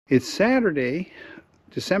It's Saturday,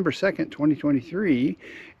 December 2nd, 2023,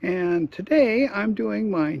 and today I'm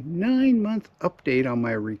doing my 9-month update on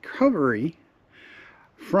my recovery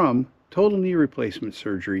from total knee replacement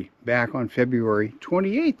surgery back on February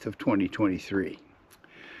 28th of 2023.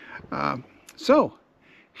 So,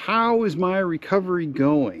 how is my recovery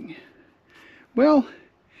going? Well,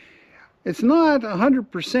 it's not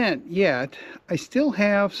 100% yet. I still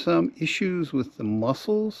have some issues with the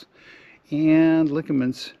muscles and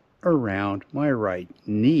ligaments around my right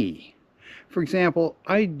knee. For example,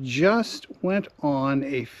 I just went on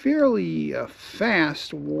a fairly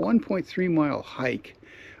fast 1.3 mile hike.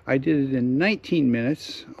 I did it in 19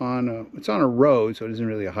 minutes it's on a road, so it isn't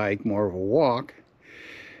really a hike, more of a walk,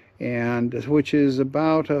 and which is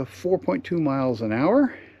about 4.2 miles an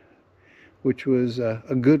hour, which was a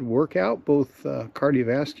good workout, both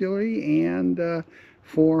cardiovascularly and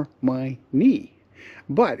for my knee.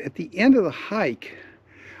 But at the end of the hike,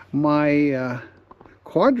 my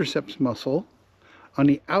quadriceps muscle on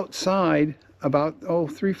the outside, about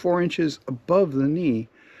 3-4 inches above the knee,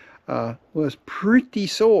 was pretty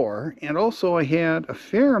sore, and also I had a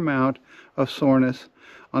fair amount of soreness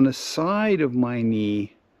on the side of my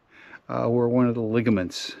knee where one of the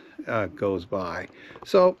ligaments goes by.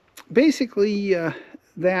 So basically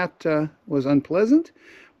that was unpleasant,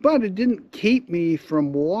 but it didn't keep me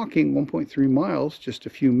from walking 1.3 miles just a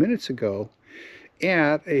few minutes ago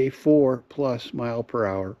at a 4+ mile per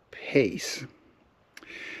hour pace.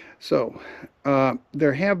 So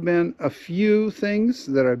there have been a few things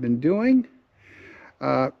that I've been doing.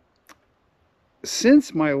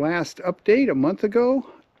 Since my last update a month ago,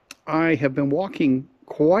 I have been walking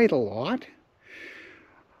quite a lot.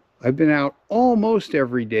 I've been out almost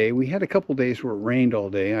every day. We had a couple days where it rained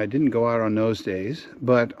all day. I didn't go out on those days,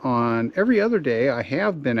 but on every other day I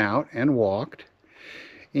have been out and walked.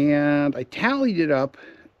 And I tallied it up.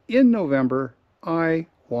 In November, I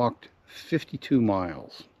walked 52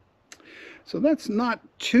 miles. So that's not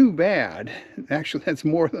too bad. Actually, that's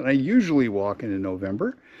more than I usually walk in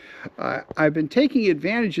November. I've been taking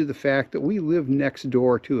advantage of the fact that we live next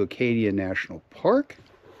door to Acadia National Park.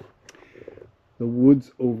 The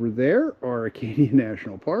woods over there are Acadia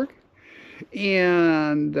National Park.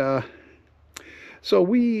 And so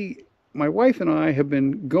my wife and I have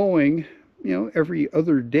been going, every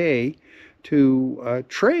other day to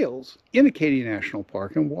trails in Acadia National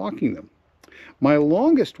Park and walking them. My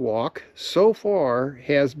longest walk so far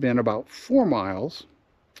has been about 4 miles.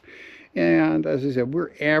 And as I said, we're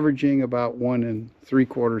averaging about 1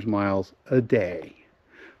 3/4 miles a day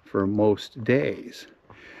for most days.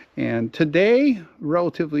 And today,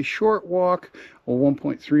 relatively short walk,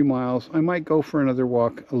 1.3 miles. I might go for another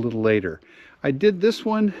walk a little later. I did this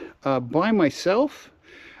one by myself,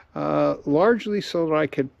 largely so that I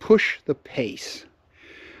could push the pace.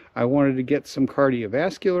 I wanted to get some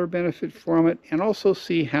cardiovascular benefit from it and also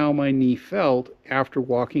see how my knee felt after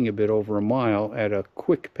walking a bit over a mile at a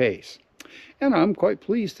quick pace. And I'm quite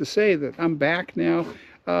pleased to say that I'm back now.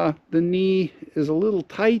 The knee is a little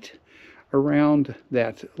tight around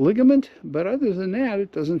that ligament, but other than that,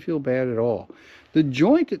 it doesn't feel bad at all. The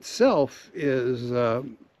joint itself is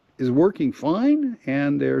working fine,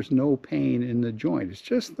 and there's no pain in the joint. It's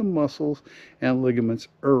just the muscles and ligaments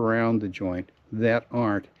around the joint that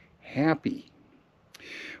aren't happy.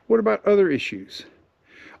 What about other issues?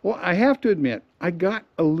 Well, I have to admit, I got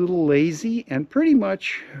a little lazy, and pretty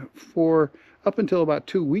much for up until about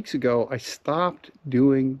 2 weeks ago, I stopped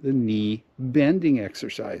doing the knee bending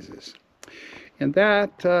exercises. And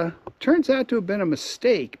that turns out to have been a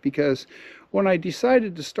mistake, because when I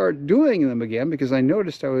decided to start doing them again, because I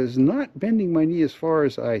noticed I was not bending my knee as far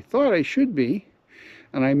as I thought I should be,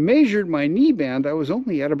 and I measured my knee bend, I was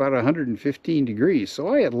only at about 115 degrees, so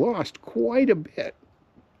I had lost quite a bit.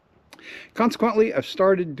 Consequently, I've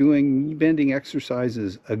started doing knee bending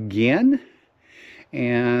exercises again,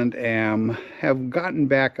 and have gotten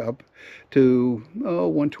back up to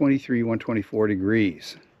 123, 124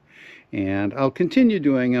 degrees. And I'll continue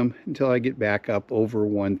doing them until I get back up over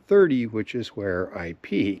 130, which is where I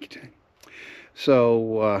peaked.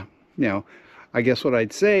 So, I guess what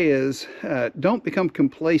I'd say is don't become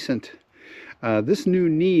complacent. This new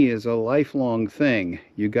knee is a lifelong thing.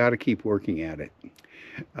 You got to keep working at it.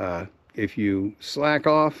 If you slack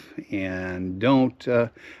off and don't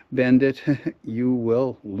bend it, you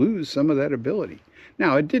will lose some of that ability.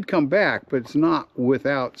 Now, it did come back, but it's not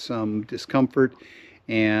without some discomfort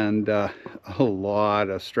and a lot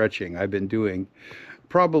of stretching. I've been doing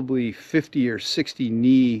probably 50 or 60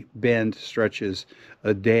 knee bend stretches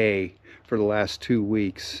a day for the last 2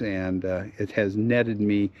 weeks, and it has netted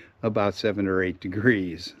me about 7 or 8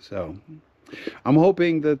 degrees. So I'm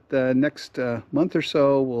hoping that the next month or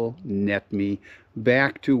so will net me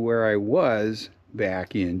back to where I was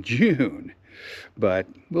back in June, but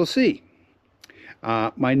we'll see.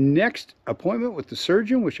 My next appointment with the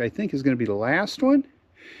surgeon, which I think is going to be the last one,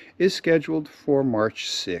 is scheduled for March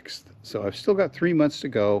 6th. So I've still got 3 months to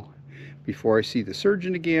go before I see the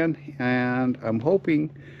surgeon again, and I'm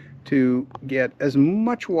hoping to get as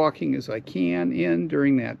much walking as I can in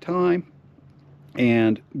during that time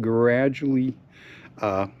and gradually,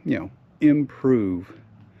 improve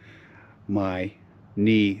my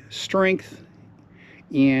knee strength,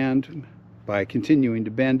 and by continuing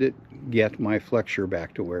to bend it, get my flexure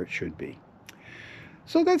back to where it should be.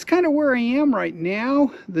 So that's kind of where I am right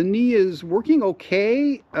now. The knee is working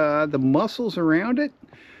okay. The muscles around it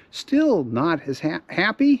still not as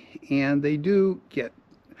happy, and they do get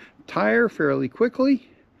tired fairly quickly.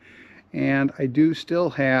 And I do still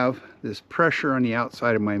have this pressure on the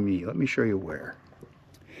outside of my knee. Let me show you where.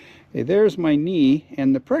 Okay, there's my knee,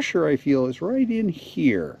 and the pressure I feel is right in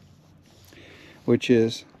here, which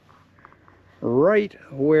is right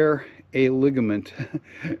where a ligament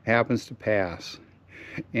happens to pass.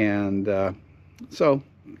 And so,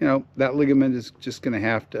 that ligament is just going to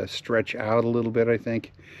have to stretch out a little bit, I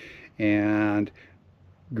think. And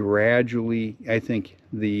gradually, I think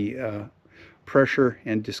the pressure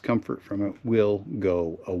and discomfort from it will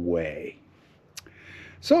go away.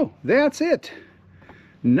 So that's it.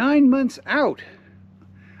 9 months out.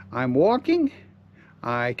 I'm walking.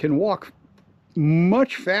 I can walk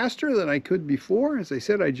much faster than I could before. As I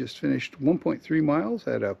said, I just finished 1.3 miles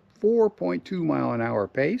at a 4.2 mile an hour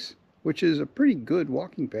pace, which is a pretty good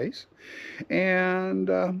walking pace. And,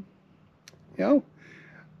 the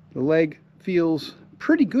leg feels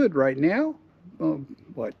pretty good right now.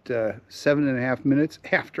 7.5 minutes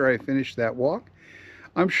after I finish that walk.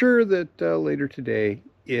 I'm sure that later today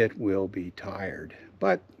it will be tired.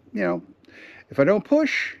 But, if I don't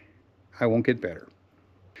push, I won't get better.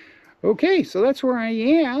 Okay, so that's where I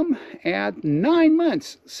am at 9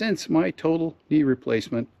 months since my total knee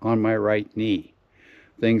replacement on my right knee.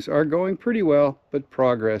 Things are going pretty well, but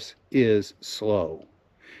progress is slow.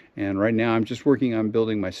 And right now I'm just working on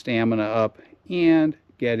building my stamina up and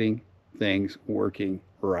getting things working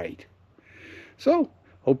right. So,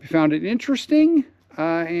 hope you found it interesting,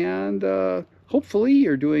 and hopefully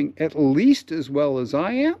you're doing at least as well as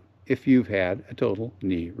I am if you've had a total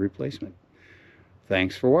knee replacement.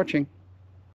 Thanks for watching.